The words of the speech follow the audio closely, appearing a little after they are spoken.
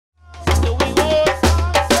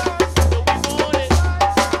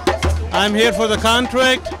I'm here for the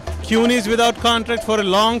contract. CUNY's without contract for a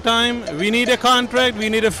long time. We need a contract. We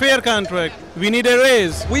need a fair contract. We need a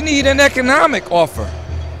raise. We need an economic offer.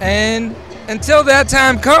 And until that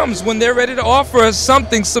time comes when they're ready to offer us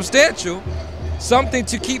something substantial, something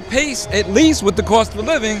to keep pace at least with the cost of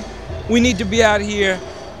living, we need to be out here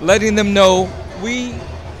letting them know we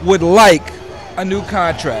would like a new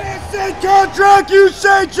contract. I say contract, you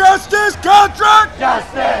say justice, contract!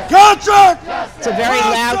 Justice! Contract! Justice. It's a very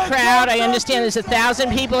loud crowd. I understand there's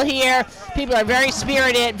 1,000 people here. People are very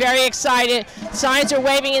spirited, very excited. Signs are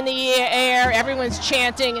waving in the air, everyone's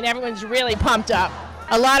chanting, and everyone's really pumped up.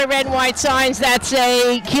 A lot of red and white signs that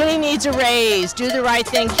say, CUNY needs a raise, do the right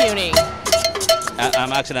thing, CUNY.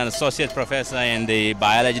 I'm actually an associate professor in the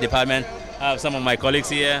biology department. I have some of my colleagues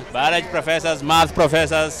here, biology professors, math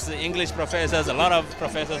professors, English professors, a lot of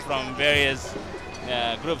professors from various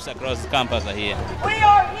groups across the campus are here. We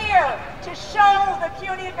are here to show the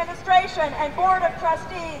CUNY administration and board of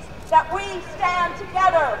trustees that we stand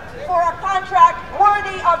together for a contract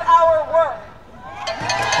worthy of our work.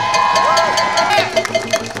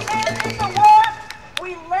 This is the work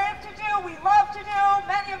we live to do, we love to do.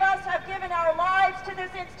 Many of us have given our lives to this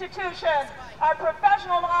institution, our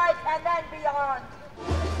professional lives, and then beyond.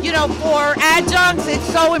 You know, for adjuncts, it's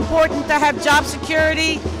so important to have job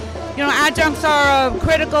security. You know, adjuncts are a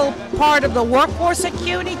critical part of the workforce at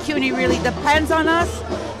CUNY. CUNY really depends on us.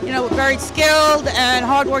 You know, we're very skilled and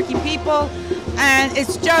hardworking people, and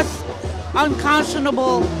it's just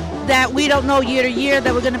unconscionable that we don't know year to year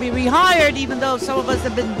that we're going to be rehired, even though some of us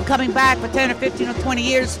have been coming back for 10 or 15 or 20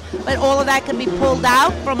 years. But all of that can be pulled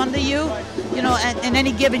out from under you, you know, in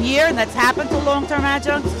any given year, and that's happened to long-term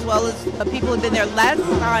adjuncts as well as people who've been there less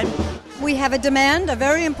time. We have a demand, a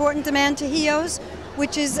very important demand to HEOs,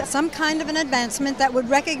 which is some kind of an advancement that would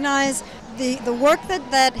recognize the work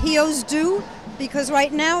that HEOs do, because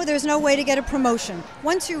right now there's no way to get a promotion.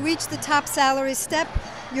 Once you reach the top salary step,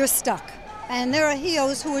 you're stuck. And there are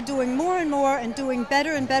HEOs who are doing more and more and doing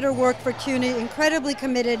better and better work for CUNY, incredibly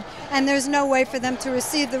committed, and there's no way for them to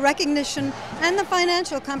receive the recognition and the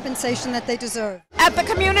financial compensation that they deserve. At the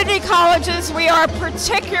community colleges, we are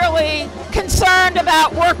particularly concerned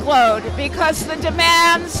about workload because the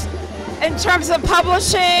demands in terms of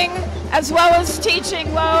publishing as well as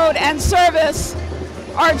teaching load and service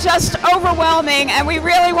are just overwhelming, and we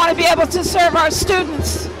really want to be able to serve our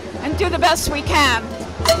students and do the best we can.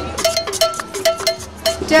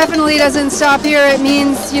 Definitely doesn't stop here. It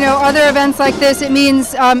means, you know, other events like this. It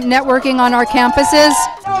means networking on our campuses.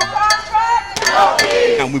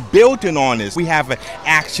 And we're building on this. We have an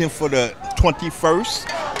action for the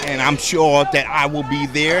 21st, and I'm sure that I will be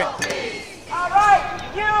there.